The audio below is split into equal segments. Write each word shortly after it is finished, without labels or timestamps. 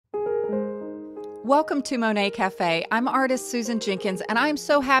Welcome to Monet Cafe. I'm artist Susan Jenkins, and I'm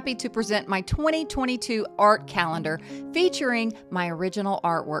so happy to present my 2022 art calendar featuring my original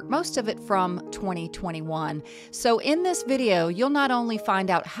artwork, most of it from 2021. So in this video, you'll not only find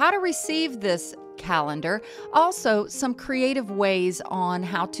out how to receive this calendar, also some creative ways on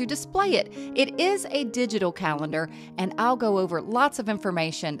how to display it. It is a digital calendar, and I'll go over lots of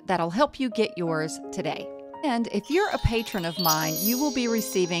information that'll help you get yours today. And if you're a patron of mine, you will be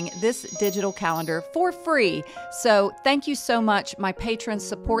receiving this digital calendar for free. So thank you so much. My patrons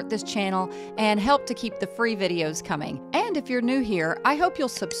support this channel and help to keep the free videos coming. And if you're new here, I hope you'll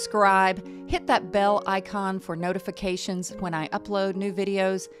subscribe, hit that bell icon for notifications when I upload new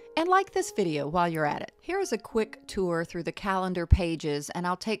videos, and like this video while you're at it. Here is a quick tour through the calendar pages, and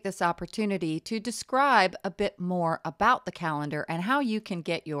I'll take this opportunity to describe a bit more about the calendar and how you can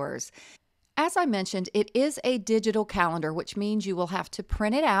get yours. As I mentioned, it is a digital calendar, which means you will have to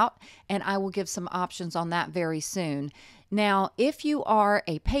print it out, and I will give some options on that very soon. Now, if you are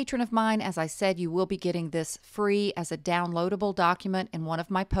a patron of mine, as I said, you will be getting this free as a downloadable document in one of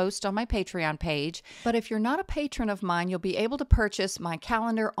my posts on my Patreon page. But if you're not a patron of mine, you'll be able to purchase my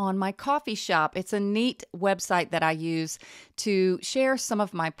calendar on my coffee shop. It's a neat website that I use to share some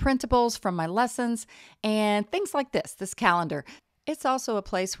of my printables from my lessons and things like this calendar. It's also a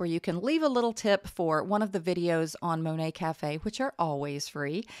place where you can leave a little tip for one of the videos on Monet Cafe, which are always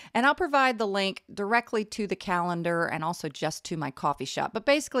free. And I'll provide the link directly to the calendar and also just to my coffee shop. But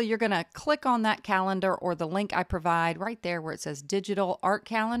basically, you're going to click on that calendar or the link I provide right there where it says Digital Art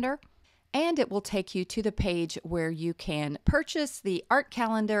Calendar. And it will take you to the page where you can purchase the art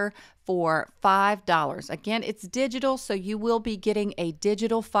calendar for $5. Again, it's digital, so you will be getting a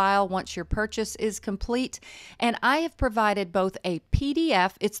digital file once your purchase is complete. And I have provided both a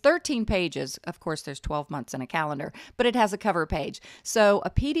PDF, it's 13 pages. Of course, there's 12 months in a calendar, but it has a cover page. So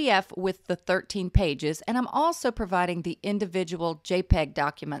a PDF with the 13 pages, and I'm also providing the individual JPEG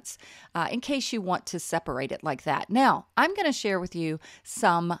documents in case you want to separate it like that. Now, I'm going to share with you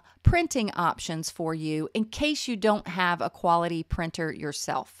some printing options for you in case you don't have a quality printer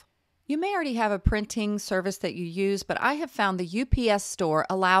yourself. You may already have a printing service that you use, but I have found the UPS store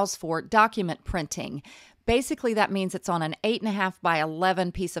allows for document printing. Basically, that means it's on an 8.5 by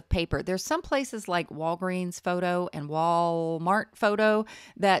 11 piece of paper. There's some places like Walgreens Photo and Walmart Photo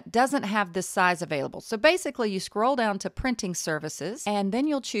that doesn't have this size available. So basically, you scroll down to printing services, and then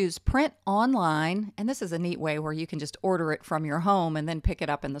you'll choose print online. And this is a neat way where you can just order it from your home and then pick it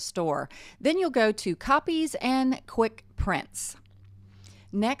up in the store. Then you'll go to copies and quick prints.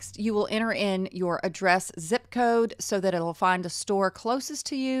 Next, you will enter in your address zip code so that it'll find a store closest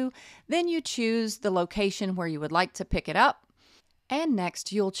to you. Then you choose the location where you would like to pick it up. And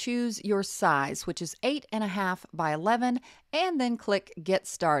next, you'll choose your size, which is 8.5 by 11, and then click Get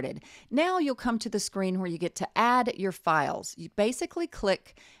Started. Now you'll come to the screen where you get to add your files. You basically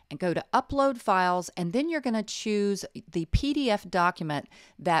click and go to Upload Files, and then you're going to choose the PDF document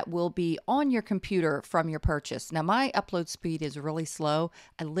that will be on your computer from your purchase. Now, my upload speed is really slow.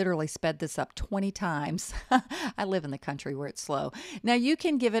 I literally sped this up 20 times. I live in the country where it's slow. Now, you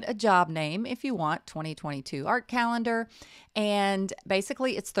can give it a job name if you want, 2022 Art Calendar, and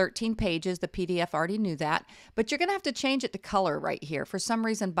basically it's 13 pages. The PDF already knew that, but you're going to have to change it to color right here. For some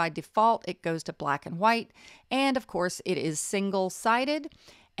reason, by default, it goes to black and white, and of course, it is single-sided.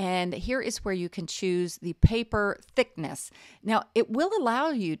 And here is where you can choose the paper thickness. Now, it will allow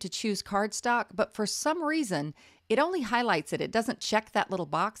you to choose cardstock, but for some reason, it only highlights it. It doesn't check that little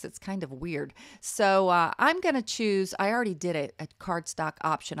box. It's kind of weird. So I'm going to choose, I already did a cardstock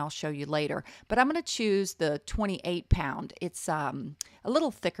option. I'll show you later, but I'm going to choose the 28 pound. It's a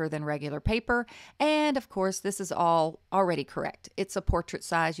little thicker than regular paper. And of course, this is all already correct. It's a portrait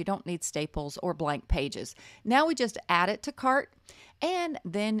size. You don't need staples or blank pages. Now we just add it to cart, and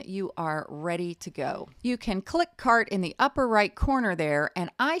then you are ready to go. You can click cart in the upper right corner there,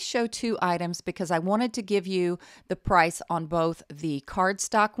 and I show two items because I wanted to give you the price on both the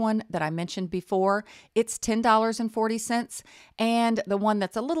cardstock one that I mentioned before. It's $10.40, and the one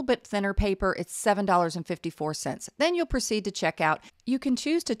that's a little bit thinner paper, it's $7.54. Then you'll proceed to check out. You can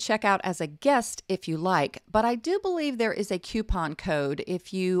choose to check out as a guest if you like, but I do believe there is a coupon code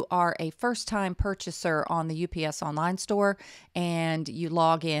if you are a first-time purchaser on the UPS online store and you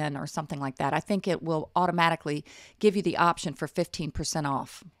log in or something like that. I think it will automatically give you the option for 15%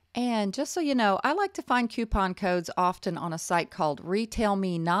 off. And just so you know, I like to find coupon codes often on a site called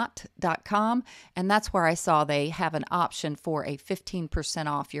retailmenot.com, and that's where I saw they have an option for a 15%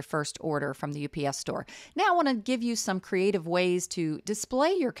 off your first order from the UPS store. Now I want to give you some creative ways to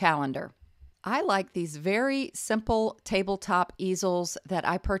display your calendar. I like these very simple tabletop easels that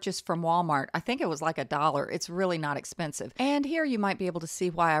I purchased from Walmart. I think it was like $1. It's really not expensive. And here you might be able to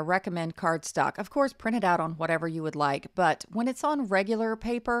see why I recommend cardstock. Of course, print it out on whatever you would like, but when it's on regular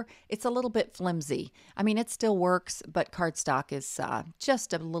paper, it's a little bit flimsy. I mean, it still works, but cardstock is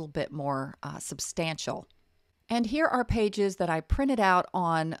just a little bit more substantial. And here are pages that I printed out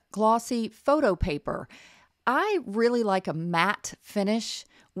on glossy photo paper. I really like a matte finish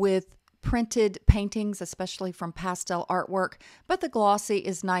with printed paintings, especially from pastel artwork, but the glossy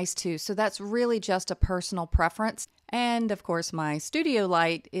is nice too. So that's really just a personal preference. And of course, my studio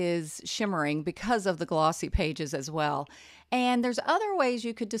light is shimmering because of the glossy pages as well. And there's other ways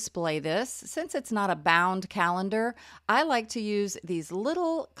you could display this. Since it's not a bound calendar, I like to use these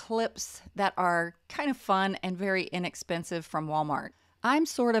little clips that are kind of fun and very inexpensive from Walmart. I'm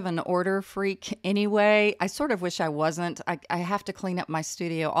sort of an order freak anyway. I sort of wish I wasn't. I have to clean up my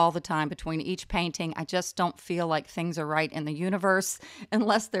studio all the time between each painting. I just don't feel like things are right in the universe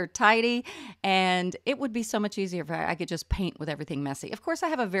unless they're tidy. And it would be so much easier if I could just paint with everything messy. Of course, I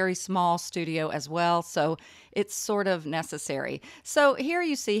have a very small studio as well, so it's sort of necessary. So here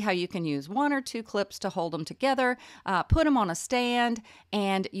you see how you can use 1 or 2 clips to hold them together, put them on a stand,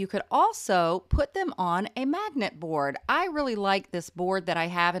 and you could also put them on a magnet board. I really like this board that I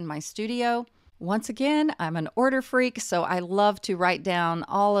have in my studio. Once again, I'm an order freak, so I love to write down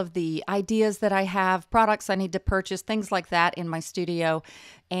all of the ideas that I have, products I need to purchase, things like that in my studio.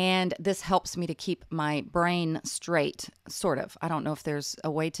 And this helps me to keep my brain straight, sort of. I don't know if there's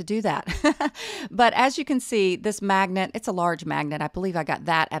a way to do that. But as you can see, this magnet, it's a large magnet. I believe I got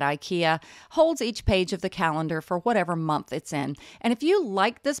that at IKEA, holds each page of the calendar for whatever month it's in. And if you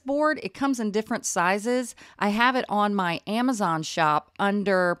like this board, it comes in different sizes. I have it on my Amazon shop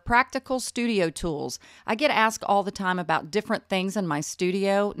under Practical Studio Tools. I get asked all the time about different things in my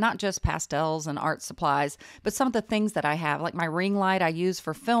studio, not just pastels and art supplies, but some of the things that I have, like my ring light I use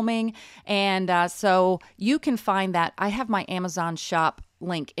for filming. And so you can find that. I have my Amazon shop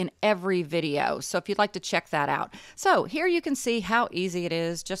link in every video, so if you'd like to check that out. So here you can see how easy it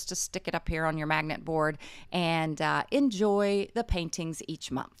is just to stick it up here on your magnet board and enjoy the paintings each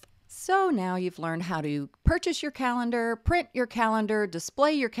month. So now you've learned how to purchase your calendar, print your calendar,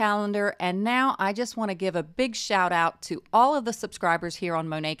 display your calendar, and now I just want to give a big shout out to all of the subscribers here on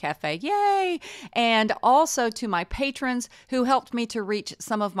Monet Cafe. Yay! And also to my patrons who helped me to reach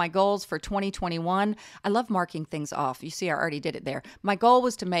some of my goals for 2021. I love marking things off. You see, I already did it there. My goal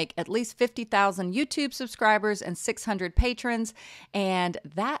was to make at least 50,000 YouTube subscribers and 600 patrons, and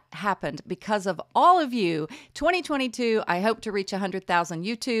that happened because of all of you. 2022, I hope to reach 100,000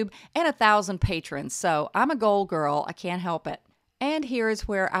 YouTube and 1,000 patrons. So I'm a goal girl. I can't help it. And here is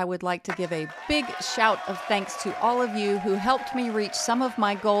where I would like to give a big shout of thanks to all of you who helped me reach some of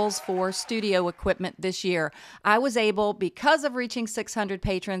my goals for studio equipment this year. I was able, because of reaching 600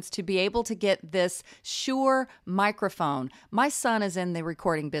 patrons, to be able to get this Shure microphone. My son is in the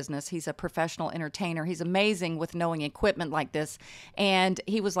recording business. He's a professional entertainer. He's amazing with knowing equipment like this. And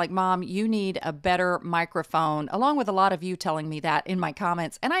he was like, Mom, you need a better microphone, along with a lot of you telling me that in my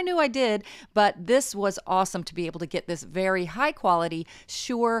comments. And I knew I did, but this was awesome to be able to get this very high quality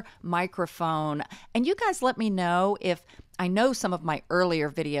Shure microphone. And you guys let me know if I know some of my earlier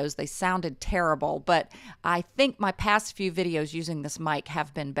videos, they sounded terrible, but I think my past few videos using this mic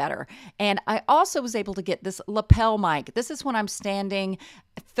have been better. And I also was able to get this lapel mic. This is when I'm standing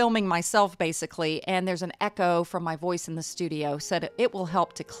filming myself basically, and there's an echo from my voice in the studio, so it will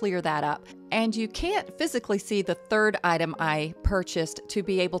help to clear that up. And you can't physically see the third item I purchased to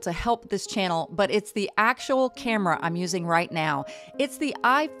be able to help this channel, but it's the actual camera I'm using right now. It's the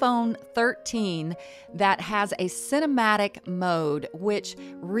iPhone 13 that has a cinematic mode, which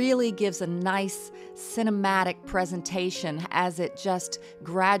really gives a nice cinematic presentation as it just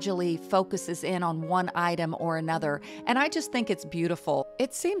gradually focuses in on one item or another. And I just think it's beautiful.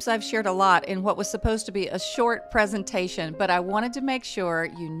 It seems I've shared a lot in what was supposed to be a short presentation, but I wanted to make sure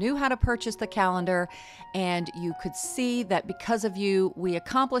you knew how to purchase the calendar and you could see that because of you, we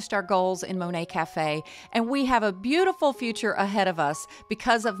accomplished our goals in Monet Cafe, and we have a beautiful future ahead of us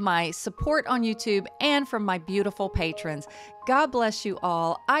because of my support on YouTube and from my beautiful patrons. God bless you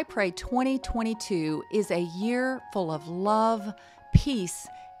all. I pray 2022 is a year full of love, peace,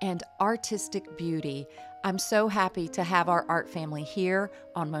 and artistic beauty. I'm so happy to have our art family here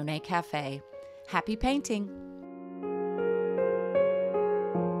on Monet Cafe. Happy painting!